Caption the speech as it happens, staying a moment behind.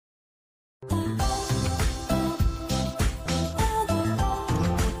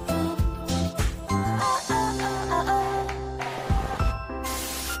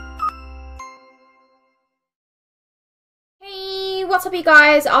what's up you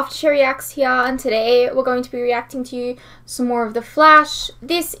guys, After Reacts here, and today we're going to be reacting to some more of The Flash.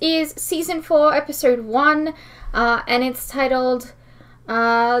 This is Season 4, Episode 1, and it's titled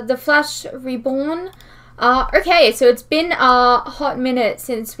The Flash Reborn. Okay, so it's been a hot minute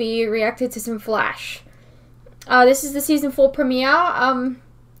since we reacted to some Flash. This is the Season 4 premiere.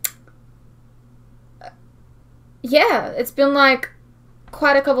 Yeah, it's been like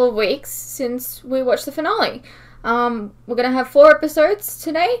quite a couple of weeks since we watched the finale. We're gonna have 4 episodes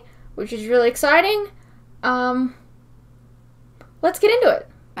today, which is really exciting. Let's get into it.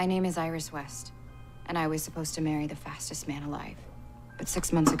 My name is Iris West, and I was supposed to marry the fastest man alive. But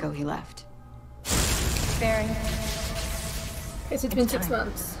 6 months ago, he left. Barry. Okay, so it's been 6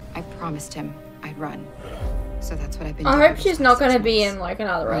 months. I promised him I'd run. So that's what I've been doing. I hope she's not gonna months. be in like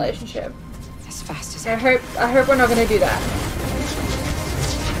another relationship. As fast as I hope we're not gonna do that.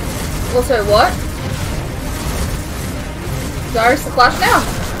 Also, what? Is Iris the Flash now?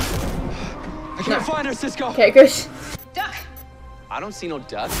 I can't find her, Cisco. Okay, good. Duck! I don't see no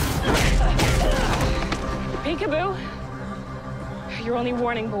duck. Peekaboo. Your only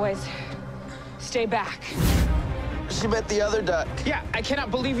warning, boys. Stay back. She meant the other duck. Yeah, I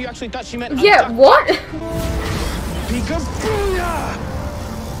cannot believe you actually thought she meant a yeah, duck. what? Peekaboo!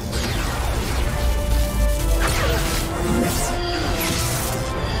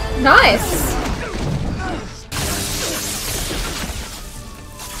 Nice.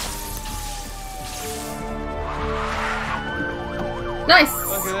 Nice.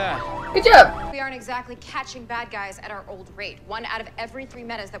 Look at that. Good job. We aren't exactly catching bad guys at our old rate. 1 out of every 3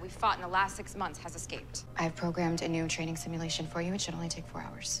 metas that we fought in the last 6 months has escaped. I've programmed a new training simulation for you. It should only take 4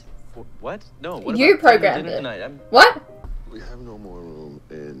 hours. What? No. What You about programmed dinner it. Tonight? What? We have no more room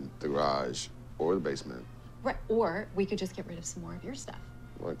in the garage or the basement. Right. Or we could just get rid of some more of your stuff.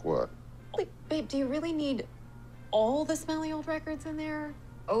 Like what? Wait, babe, do you really need all the smelly old records in there?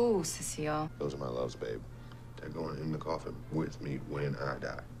 Oh, Cecile. Those are my loves, babe. They're going in the coffin with me when I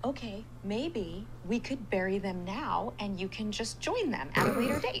die. Okay, maybe we could bury them now and you can just join them at a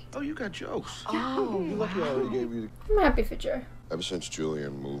later date. Oh, you got jokes. Oh, You lucky I already gave you I'm happy for Joe. Ever since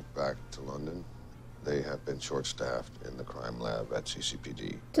Julian moved back to London, they have been short-staffed in the crime lab at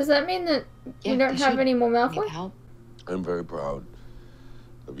CCPD. Does that mean that we don't have any more Malfoy? Help. I'm very proud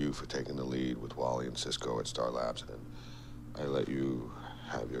of you for taking the lead with Wally and Cisco at Star Labs, and I let you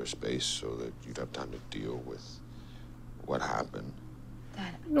have your space so that you'd have time to deal with what happened.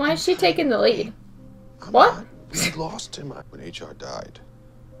 Dad, Why is she taking the lead? I'm What? not. We lost him when HR died.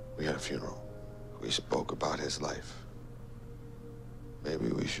 We had a funeral. We spoke about his life.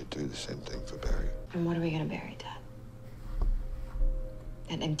 Maybe we should do the same thing for Barry. And what are we gonna bury, Dad?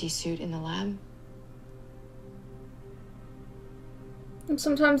 An empty suit in the lab? And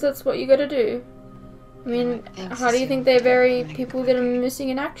sometimes that's what you gotta do. I mean, Thanks, how do you Cecile. think they bury I'm gonna people get that are missing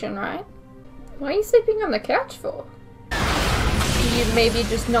in action, right? Why are you sleeping on the couch for? Do you maybe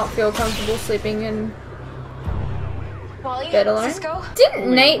just not feel comfortable sleeping in Wally, bed alone? Cisco? Didn't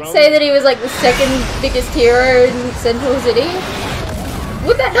Nate say that he was like the 2nd biggest hero in Central City?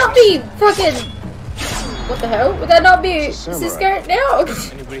 Would that not be fucking... What the hell? Would that not be Cisco? No!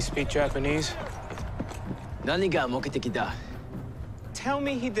 Anybody speak Japanese? Tell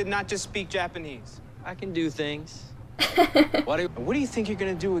me he did not just speak Japanese. I can do things. What do you think you're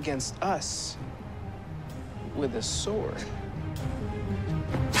gonna do against us with a sword?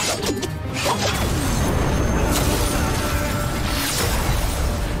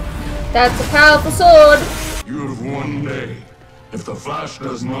 That's a powerful sword! You have one day. If the Flash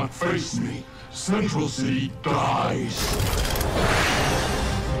does not face me, Central City dies.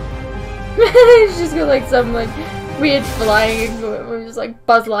 It's just got like some like weird flying, just like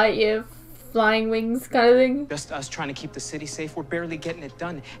Buzz Lightyear flying wings kind of thing. Just us trying to keep the city safe. We're barely getting it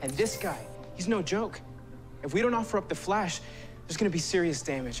done. And this guy, he's no joke. If we don't offer up the Flash, there's gonna be serious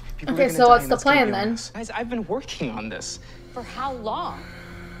damage. People Okay, are gonna so die, what's and the that's gonna plan be on then? us. Guys, I've been working on this For how long?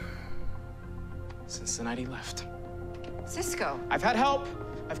 since the night he left. Cisco. I've had help.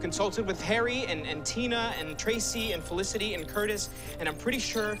 I've consulted with Harry and Tina and Tracy and Felicity and Curtis, and I'm pretty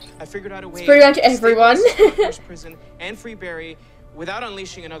sure I figured out a way pretty much to everyone. stabilize Force Prison and free Barry without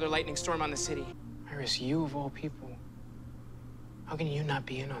unleashing another lightning storm on the city. Iris, you of all people, how can you not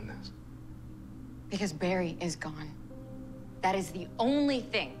be in on this? Because Barry is gone. That is the only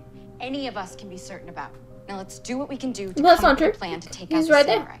thing any of us can be certain about. Now let's do what we can do to That's come not up with true. a plan to take He's out the right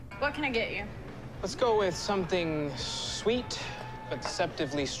there. samurai. What can I get you? Let's go with something sweet but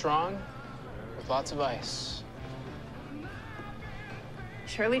deceptively strong with lots of ice.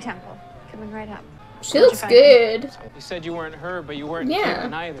 Shirley Temple. Coming right up. She Where'd you looks find me? good. You said you weren't her, but you weren't Yeah.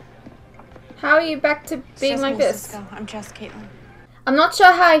 Caitlin either. How are you back to being Just like me, this? Cisco. I'm just Caitlin. I'm not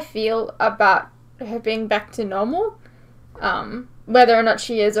sure how I feel about her being back to normal. Whether or not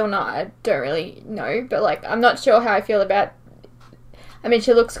she is or not, I don't really know. But, like, I'm not sure how I feel about... I mean,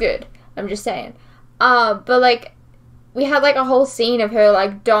 she looks good. I'm just saying. But, like, we had, like, a whole scene of her,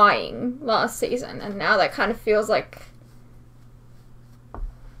 like, dying last season. And now that kind of feels, like,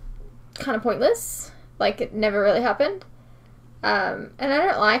 kind of pointless. Like, it never really happened. And I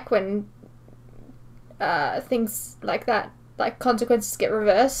don't like when things like that, like, consequences get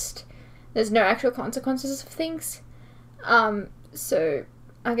reversed. There's no actual consequences of things. So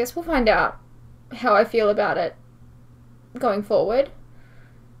I guess we'll find out how I feel about it going forward.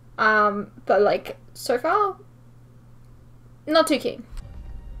 But, like, so far, not too keen.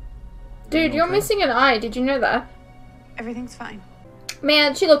 Dude, you're missing an eye. Did you know that? Everything's fine.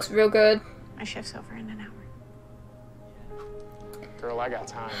 Man, she looks real good. My shift's over in an hour. Girl, I got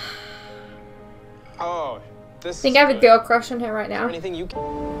time. Oh, this I think I have a girl crush on her right now. Anything you can...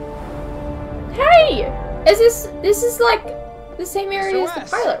 Hey! This is like the same area as the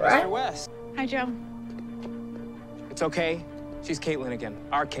pilot, right? Mr. West. Hi, Joe. It's okay. She's Caitlin again.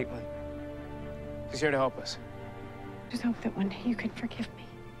 Our Caitlin. She's here to help us. Just hope that one day you can forgive me.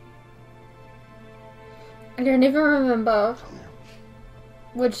 I don't even remember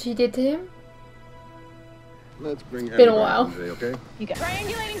what she did to him. Let's bring Been a while. Today, okay? You got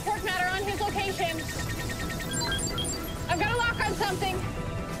triangulating port matter on his location. I've got a lock on something.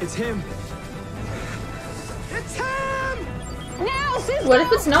 It's him. It's him! Now, Cisco! What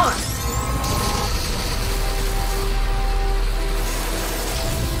if it's not?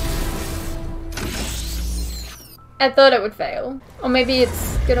 I thought it would fail. Or maybe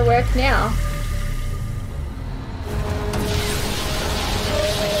it's gonna work now.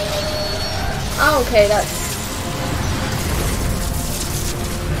 Oh, okay, that's...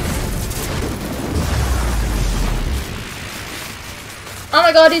 Oh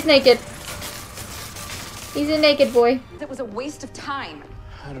my god, he's naked. He's a naked boy. It was a waste of time.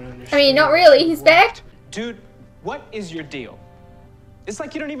 I don't understand. I mean, not really. He's back. Dude, what is your deal? It's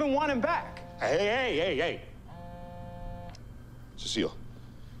like you don't even want him back. Hey. Cecile,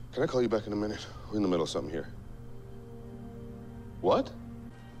 can I call you back in a minute? We're in the middle of something here. What?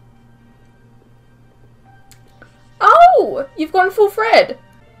 Oh! You've gone full Fred.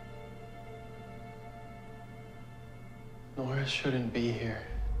 Nora shouldn't be here.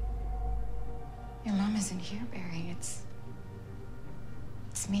 Your mom isn't here, Barry. It's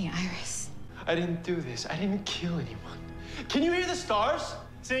me, Iris. I didn't do this. I didn't kill anyone. Can you hear the stars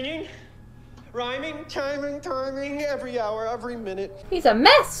singing? Rhyming, chiming, timing, every hour, every minute. He's a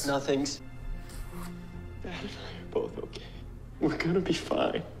mess. Nothing's... Dad and I are both okay. We're gonna be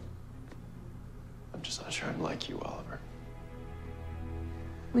fine. I'm just not sure I'm like you, Oliver.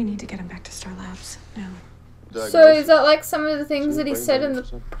 We need to get him back to Star Labs now. So is that like some of the things that he said in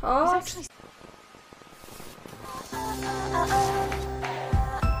the past?